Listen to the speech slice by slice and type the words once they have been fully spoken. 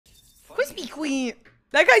Krispy Kreme.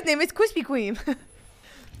 That guy's name is Krispy Kreme.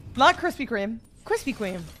 Not Krispy Kreme. Krispy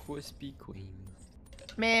Kreme. Krispy Kreme.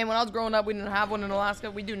 Man, when I was growing up, we didn't have one in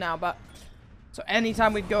Alaska. We do now, but so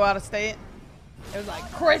anytime we'd go out of state, it was like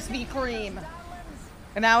Krispy Kreme.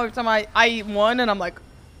 And now every time I eat one, and I'm like,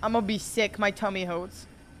 I'm gonna be sick. My tummy hurts.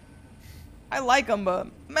 I like them, but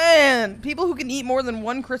man, people who can eat more than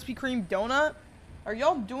one Krispy Kreme donut, are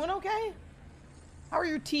y'all doing okay? How are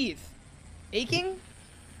your teeth? Aching?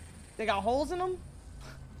 They got holes in them?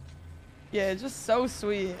 Yeah, it's just so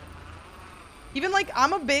sweet. Even like,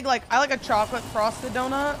 I'm a big, like, I like a chocolate frosted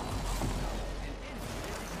donut.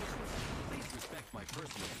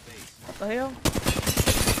 What the hell?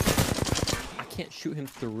 I can't shoot him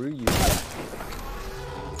through you.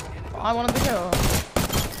 Well, I wanted to kill.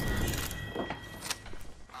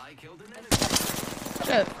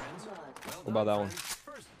 Shit. What about that one?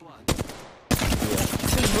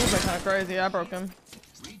 His moves are kind of crazy. I broke him.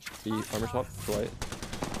 The armor swap, Dwight.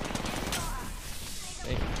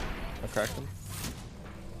 Hey, I cracked him.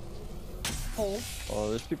 Hold. Oh,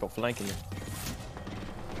 there's people flanking me.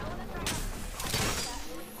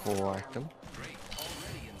 Cracked him.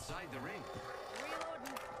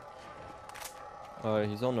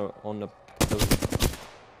 He's on the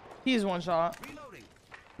He's one shot.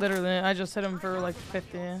 Literally, I just hit him for like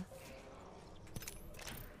 50.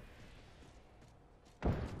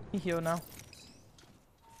 He healed now.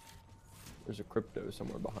 There's a crypto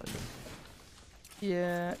somewhere behind him.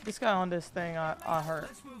 Yeah, this guy on this thing, I hurt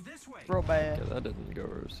real bad. Yeah, that didn't go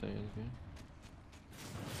where I was saying.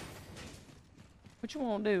 What you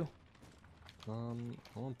want to do? I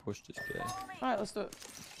want to push this guy. All right, let's do it.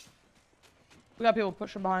 We got people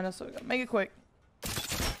pushing behind us, so we gotta make it quick. I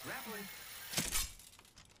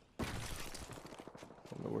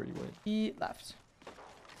don't know where you went. He left.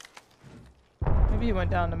 Maybe he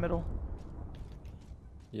went down the middle.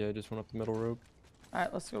 Yeah, I just went up the middle rope. All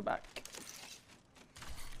right, let's go back.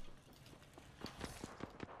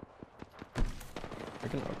 I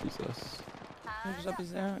can uppies this. Just up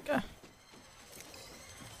his there. Okay.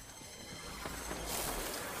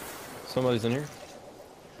 Somebody's in here.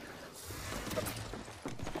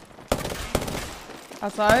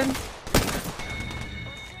 Outside.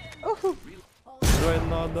 Oh.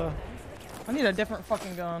 I need a different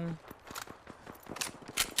fucking gun.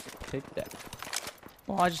 Take that.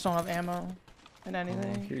 Well, I just don't have ammo and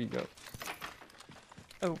anything. Here you go.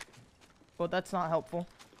 Oh. Well, that's not helpful.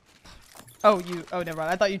 Oh, you. Oh, never mind.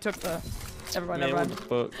 I thought you took the. Never mind. Never mind.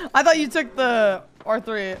 I thought you took the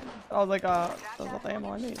R3. I was like, that's not the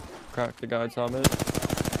ammo I need. Crack the guy, Thomas.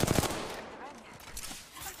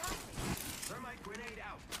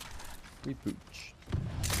 We pooch.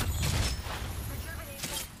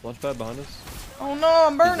 Launch pad behind us. Oh no,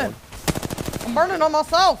 I'm burning. I'm burning on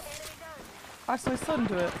myself. Actually, slid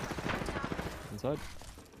into it. Inside.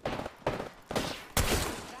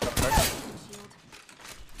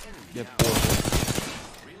 Yep.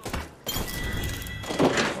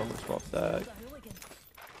 Armor swap that.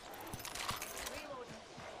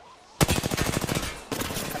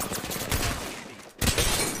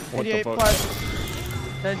 What the 88 fuck? plus.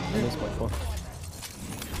 I missed my fuck.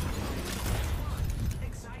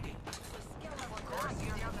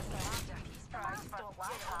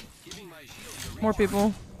 More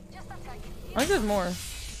people. I think there's more.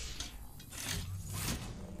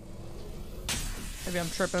 Maybe I'm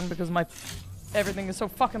tripping because everything is so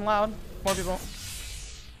fucking loud. More people.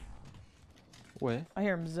 Where? I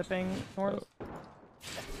hear him zipping north. Oh.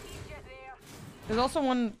 There's also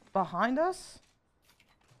one behind us.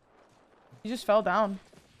 He just fell down.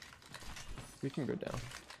 We can go down.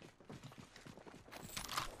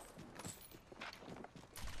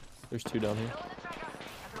 There's two down here.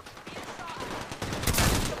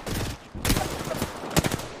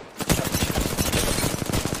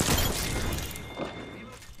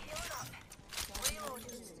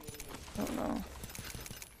 I don't know.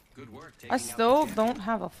 I still don't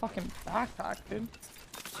have a fucking backpack, dude.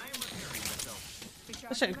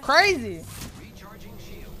 This shit is crazy.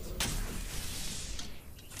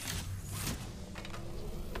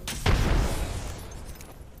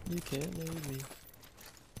 You can't leave me.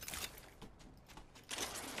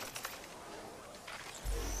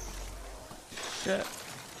 Shit.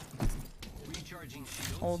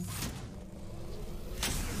 Hold.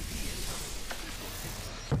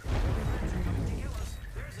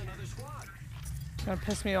 It's gonna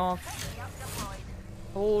piss me off.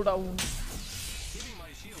 Hold on.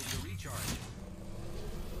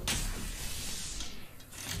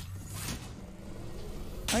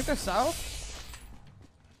 I think they're south.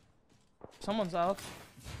 Someone's south.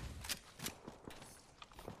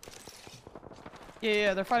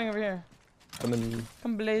 Yeah, they're fighting over here. I'm in.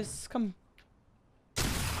 Come, Blaze, come. Ready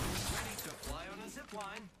to fly on a zip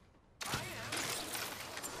line. I am.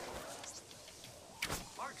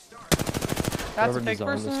 Arc start. That's Whoever a fake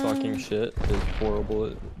designed person. this fucking shit is horrible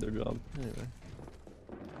at their job. Anyway.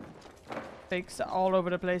 Fakes all over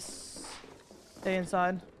the place. Stay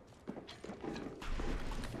inside.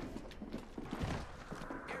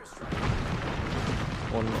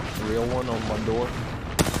 One real one on my door.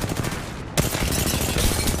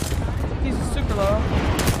 He's super low.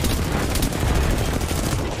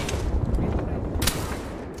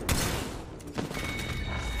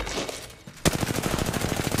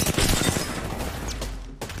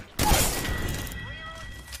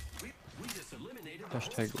 We just eliminated the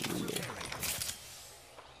Hashtag real.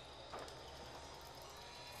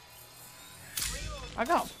 I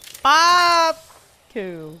got 5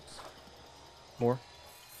 kills. More?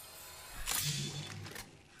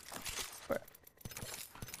 Where?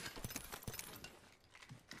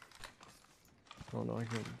 Oh no, I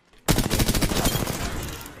can't.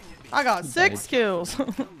 I got 6 kills.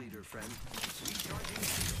 leader friend.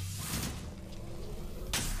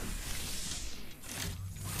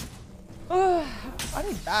 I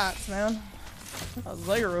need bats, man. A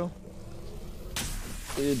 0.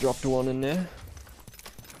 You dropped one in there.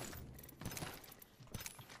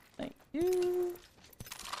 Thank you.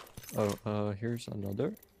 Oh, here's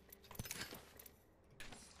another.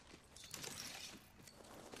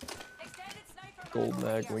 Gold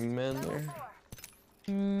mag wingman there.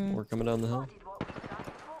 We're coming down the hill.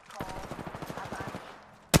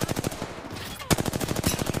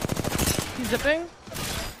 He's zipping.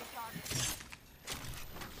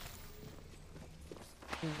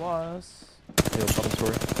 He was. Yeah, bottom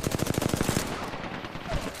story.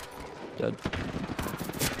 Dead.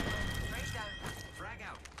 Frag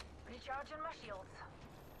out. Recharging my shields.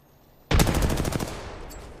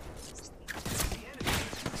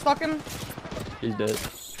 Stuck him. He's dead.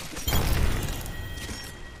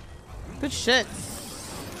 Good shit.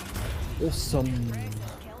 Awesome.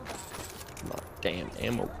 My damn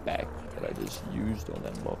ammo back that I just used on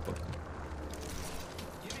that motherfucker.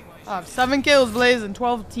 I have 7 kills, Blaze, and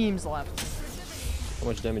 12 teams left. How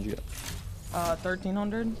much damage you got?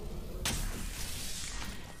 1300.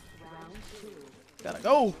 Gotta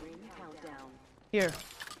go. Here.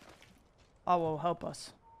 I will help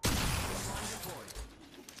us.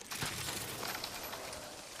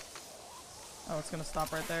 Oh, it's gonna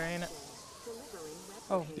stop right there, ain't it?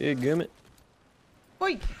 Oh. Yeah, gimme.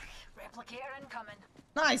 Wait. Replicator incoming.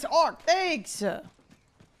 Nice arc. Thanks.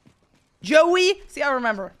 Joey. See, I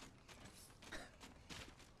remember.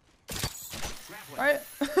 Right?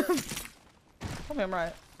 Tell me I'm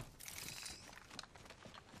right.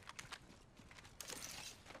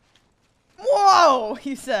 Whoa!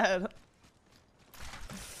 He said.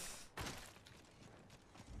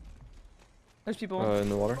 There's people. In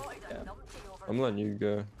the water? Yeah. I'm letting you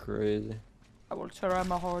go crazy. I will try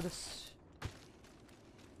my hardest.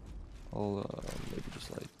 I'll maybe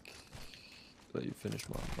just like let you finish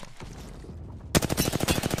my mouth.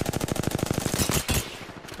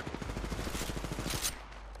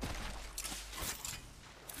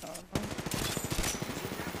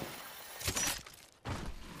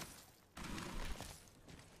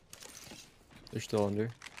 They're still under.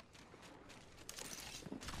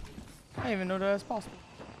 I didn't even know that was possible.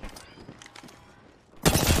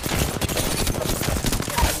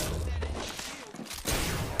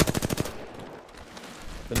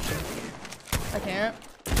 Finish him. I can't.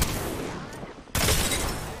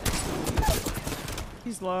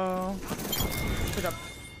 He's low. Good job.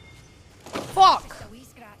 Fuck! A wee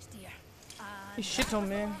scratch, dear. He shit on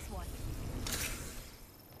me.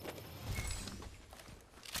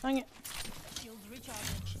 Dang it. Shields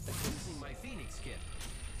recharging. Using my Phoenix kit.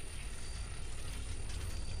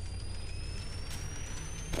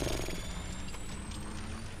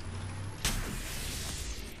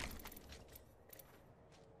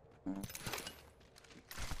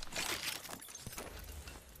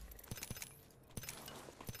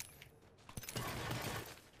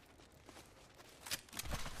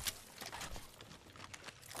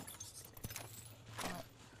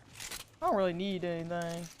 I don't really need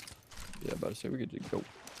anything. Yeah, about to say we could just go.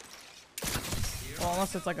 Well,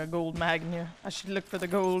 unless it's like a gold mag in here. I should look for the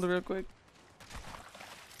gold real quick.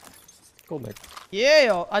 Gold mag.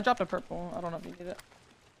 Yeah, I dropped a purple. I don't know if you need it.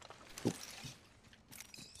 Cool.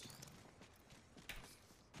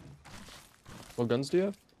 What guns do you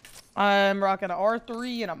have? I'm rocking an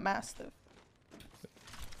R3 and a Mastiff.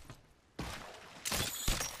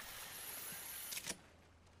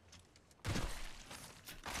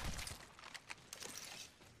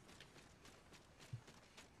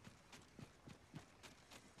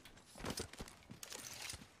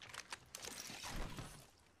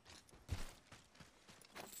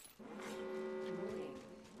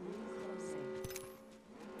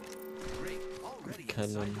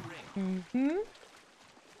 cannon. Mm-hmm.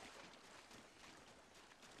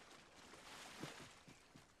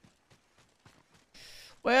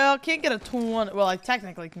 Well, can't get a 20. Well, I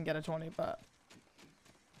technically can get a 20, but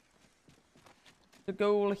the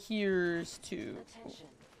goal here is to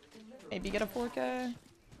maybe get a 4K.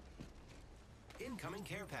 Incoming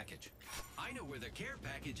care package. I know where the care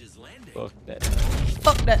package is landing. Fuck that.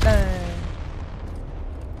 Fuck that thing.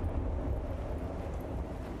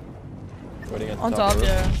 Waiting at the On top top, of it.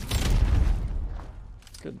 yeah.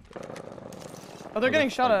 Good. Oh, they're getting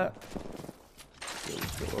shot at.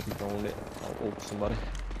 Let's go up and down it. I'll ult somebody.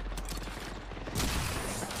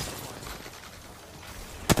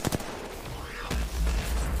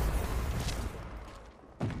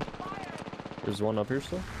 There's one up here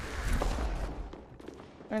still.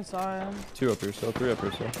 Inside. 2 up here still. 3 up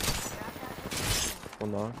here still.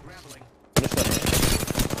 One knock. Grappling. Finish that.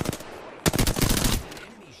 An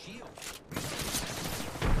enemy shield.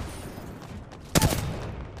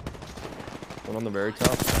 One on the very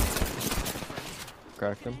top.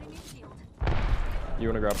 Cracked him. You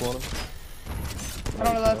wanna grapple on him? I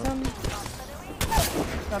don't know that's him.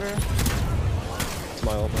 Got her. It's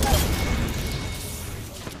my ult.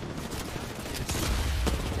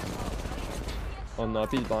 On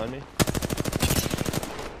up, he's behind me.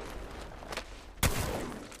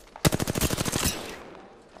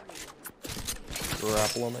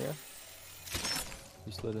 Grapple on the guy.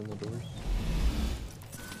 He slid in the doors.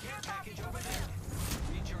 Care package over there.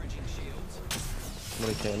 Recharging shields.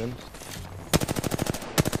 Somebody cannons.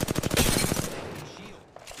 Shield.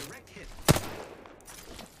 Direct hit.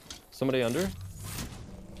 Somebody under.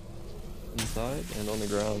 Inside and on the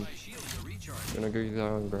ground. My shields are recharged. Gonna go get the guy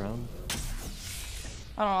on the ground.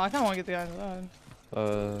 I don't know. I kind of want to get the guy inside.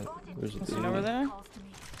 There's a Is he dude. over there?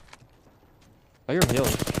 I hear him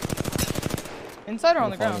healing. Inside or I'm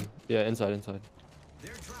on the gonna find ground? him. Yeah, inside, inside.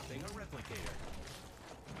 They're dropping a replicator.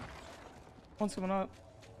 One's coming up.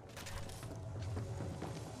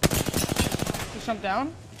 Just jump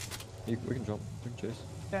down? We can jump. We can chase.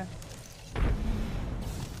 Okay.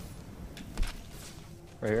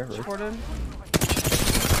 Right here, right? Supported.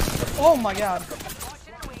 Oh my god. Dead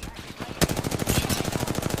enemy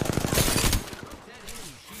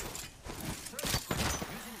shield.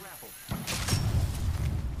 Using grapple.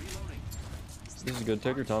 Reloading. This is good.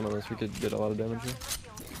 Take your time on this. We could get a lot of damage here.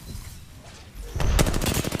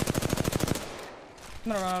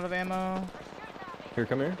 I'm gonna run out of ammo. Here,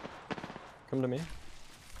 come here. Come to me.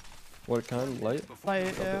 What kind? Light? Before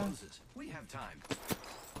Light, the yeah. closes, we have time.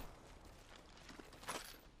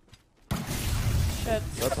 Shit.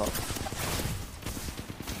 That's hot.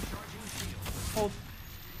 Charging shield. Hold.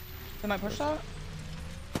 Did I push that?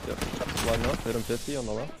 Yep. Lighting up. Hit him 50 on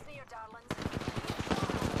the left.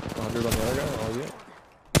 100 on the other guy. All you.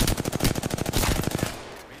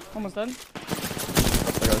 Almost dead. I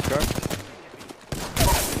got his crack.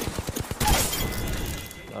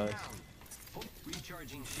 Nice.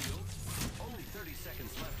 Recharging shields. Only 30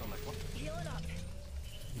 seconds left on the clock. Healing up.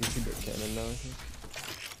 You should get cannon now, I think.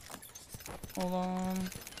 Hold on. I'm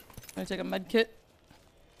gonna take a med kit.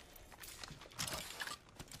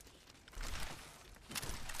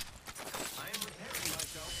 I am repairing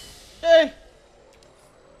myself. Hey!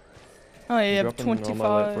 Oh, yeah, you have Dropping all my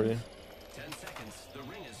light for 25. you. 10 seconds. The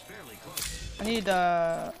ring is fairly close. I need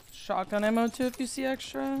shotgun ammo too if you see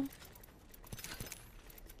extra.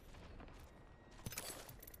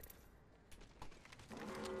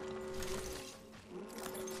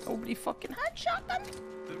 Nobody fucking had shotgun.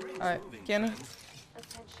 The ring's Alright, moving, cannon. friends.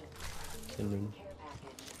 Cannon.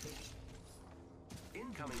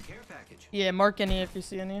 Incoming care package. Yeah, mark any if you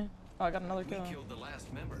see any. Oh, I got another We kill. killed the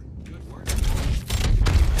last member. Good work.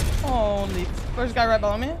 Holy. There's a guy right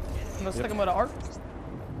below me. I'm gonna stick him with an arc.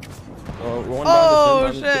 Oh, one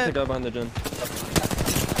Oh, behind the gym. Get the shit. guy behind the gym.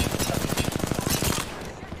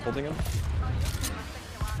 Holding him.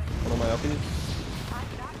 One of my uppies.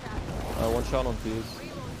 One shot on fuse.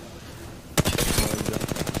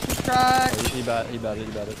 He's cracked. Oh, he bat it.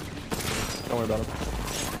 Don't worry about him.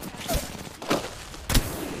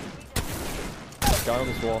 Guy on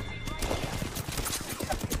this wall.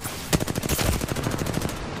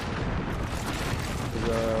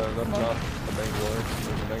 There's up top, a Bangalore.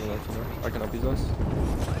 There's a Bangalore somewhere. I can up these guys.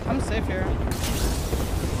 I'm safe here.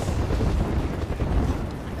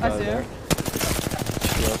 I see There. her.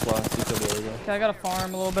 Yeah, that's last. He said there we go. Okay, I gotta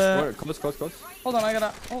farm a little bit. Wait, close. Hold on, I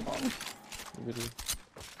gotta. Hold on. You're good, dude.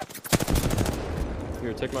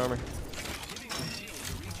 Here, take my armor. Is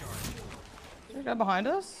there a guy behind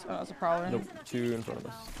us? Oh, that's a prowler. Nope, 2 in front of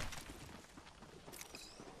us.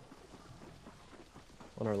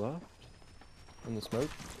 On our left. In the smoke.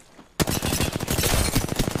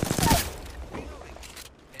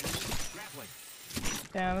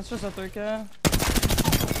 Damn, it's just a 3K.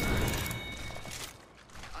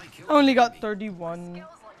 I killed I only an got enemy. 31.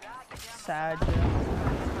 Sad.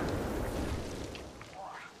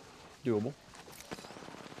 Doable.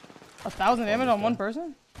 1,000 damage on one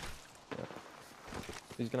person?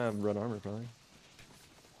 He's gonna have red armor probably.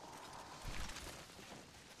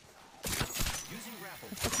 Using grapple.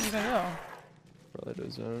 What's he gonna go? Probably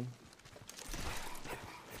to zone.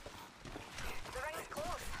 The ring's close,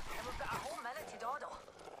 and we've got a whole minute to dawdle.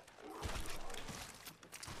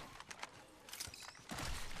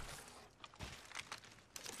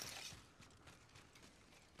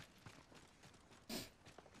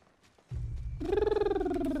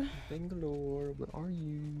 Bangalore, where are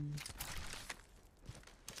you?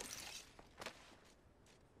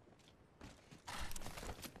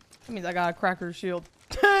 That means I got a cracker shield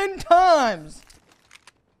 10 times!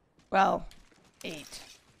 Well, 8.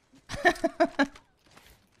 I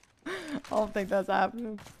don't think that's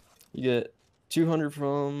happening. You get 200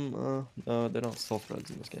 from, no, they don't sell threads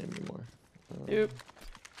in this game anymore. Yep.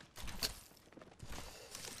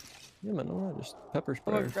 Yeah, man, no, just pepper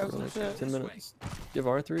I'm gonna spray grab for some like shit. 10 minutes. Give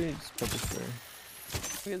R3, just pepper spray.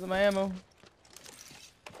 Get some ammo.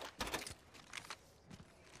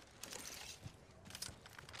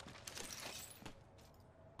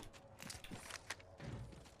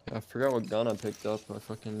 I forgot what gun I picked up. I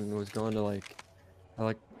fucking was going to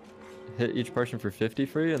I hit each person for 50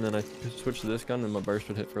 free, and then I switched to this gun, and my burst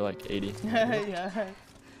would hit for like 80. Yeah,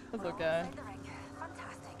 that's okay. Inside the ring.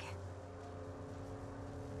 Fantastic.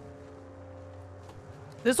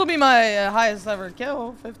 This will be my highest ever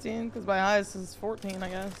kill, 15, because my highest is 14, I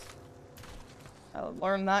guess. I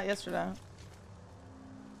learned that yesterday.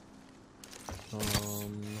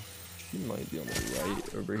 She might be on the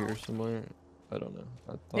right over here somewhere. I don't know.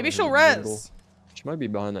 I thought Maybe I she'll heard a jingle. res. She might be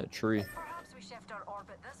behind that tree. Perhaps we shift our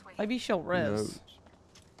orbit this way. Maybe she'll Who res. knows?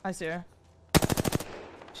 I see her.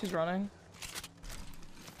 She's running.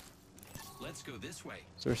 Let's go this way.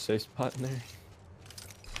 Is there a safe spot in there?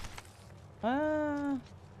 Uh, Do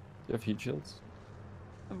you have heat shields?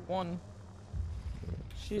 I have one.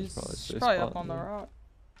 She's probably a safe probably spot up on the there. rock.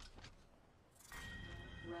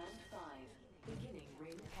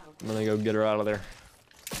 I'm gonna go get her out of there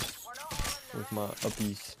We're not all in the with my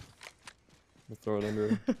uppies. We'll throw it under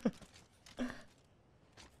her.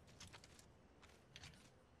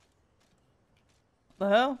 The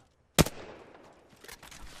hell?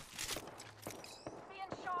 being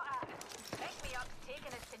shot at. Pick me up,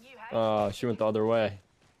 taking us to new heights. She went the other way.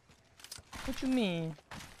 What you mean?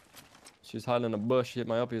 She was hiding in a bush. She hit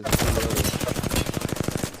my uppies. 1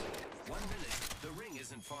 minute. The ring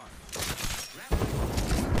isn't far.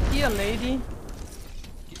 Here, lady.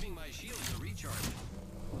 Giving my shields a recharge.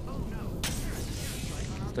 Oh no.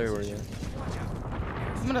 Stay where you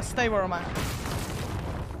are. I'm gonna stay where I'm at.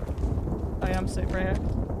 Oh yeah, I'm safe right here.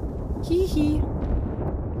 Hee hee.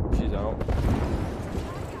 She's out.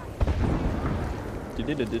 Do you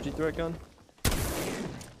need a digi-threat gun?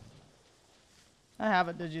 I have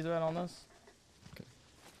a digi-threat on this. The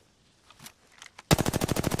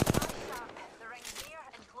ring's near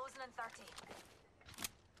and closing in 30.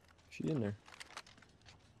 She in there.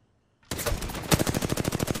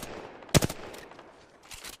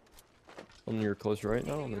 On your close right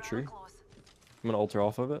now on the tree. Close. I'm gonna alter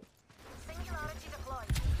off of it. Singularity deployed.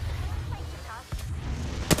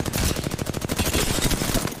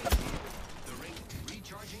 The ring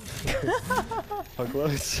recharging. How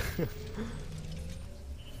close?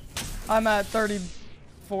 I'm at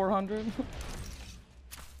 3,400.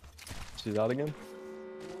 She's out again?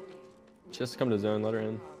 She has to come to zone, let her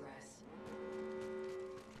in.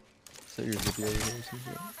 Set your zippy over here or some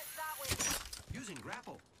shit. Using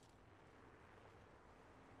grapple.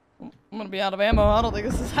 I'm gonna be out of ammo. I don't think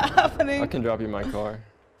this is happening. I can drop you my car.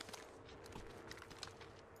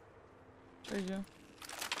 Trade you.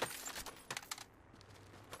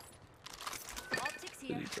 Optics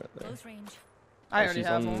here. Digi right there. Close range. I already she's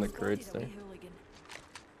have on one. the crates there.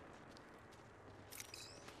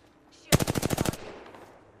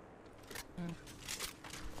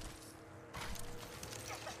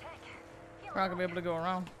 We're not gonna be able to go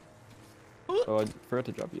around. Oh, I forgot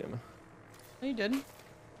to drop you ammo. No, you did.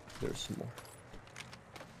 There's some more.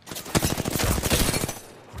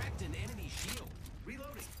 Cracked an enemy shield.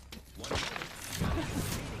 Reloading. 1 minute.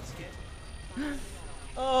 Phoenix kit.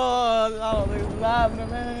 Oh, I don't think this is happening,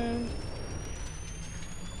 man.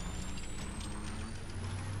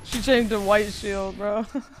 She changed to white shield, bro.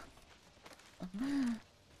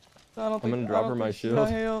 So I'm gonna drop her my shield.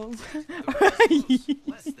 Less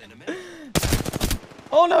than a minute.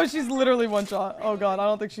 Oh no, she's literally one shot. Oh god, I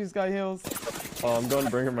don't think she's got heals. Oh, I'm going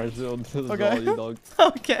to bring her my shield. This is Okay. all you, dog.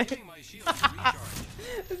 Okay. Getting my shield to recharge.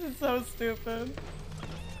 This is so stupid.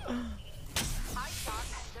 Eye sharp.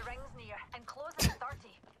 The ring's near. And closing at 30.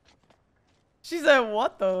 She said,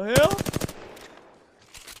 what the hell?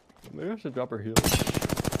 Maybe I should drop her heal.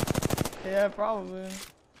 Yeah, probably.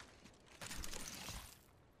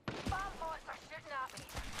 Bomb bots are shooting at me.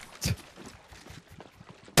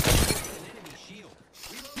 An enemy shield.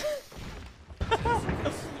 Oh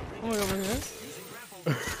my god, over here. Using grapple.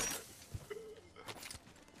 An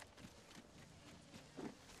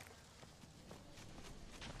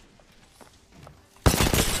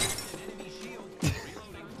enemy shield.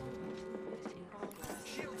 Reloading.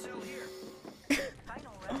 Shield cell here.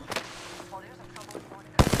 Final ring. Well, there's a couple of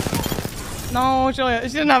No, she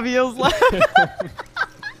didn't have heals left.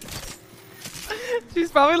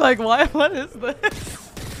 She's probably like, what is this?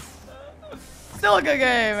 Still a good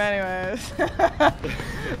game, anyways.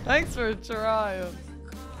 Thanks for trying.